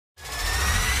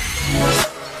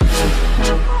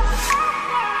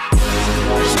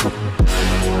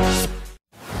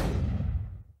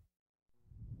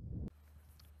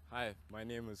Hi, my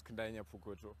name is Kundai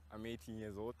Nyapokoto. I'm 18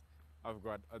 years old. I've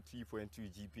got a 3.2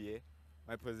 GPA.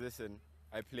 My position,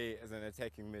 I play as an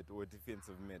attacking mid or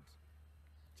defensive mid.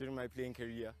 During my playing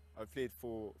career, I've played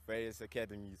for various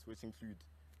academies, which include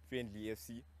Friendly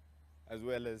FC, as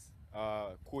well as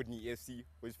Courtney FC,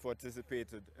 which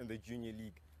participated in the Junior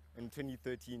League in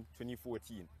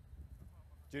 2013-2014.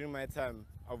 During my time,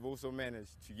 I've also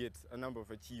managed to get a number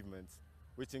of achievements,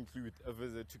 which include a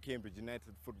visit to Cambridge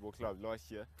United Football Club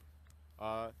last year.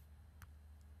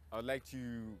 I'd like to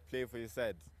play for your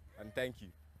side, and thank you.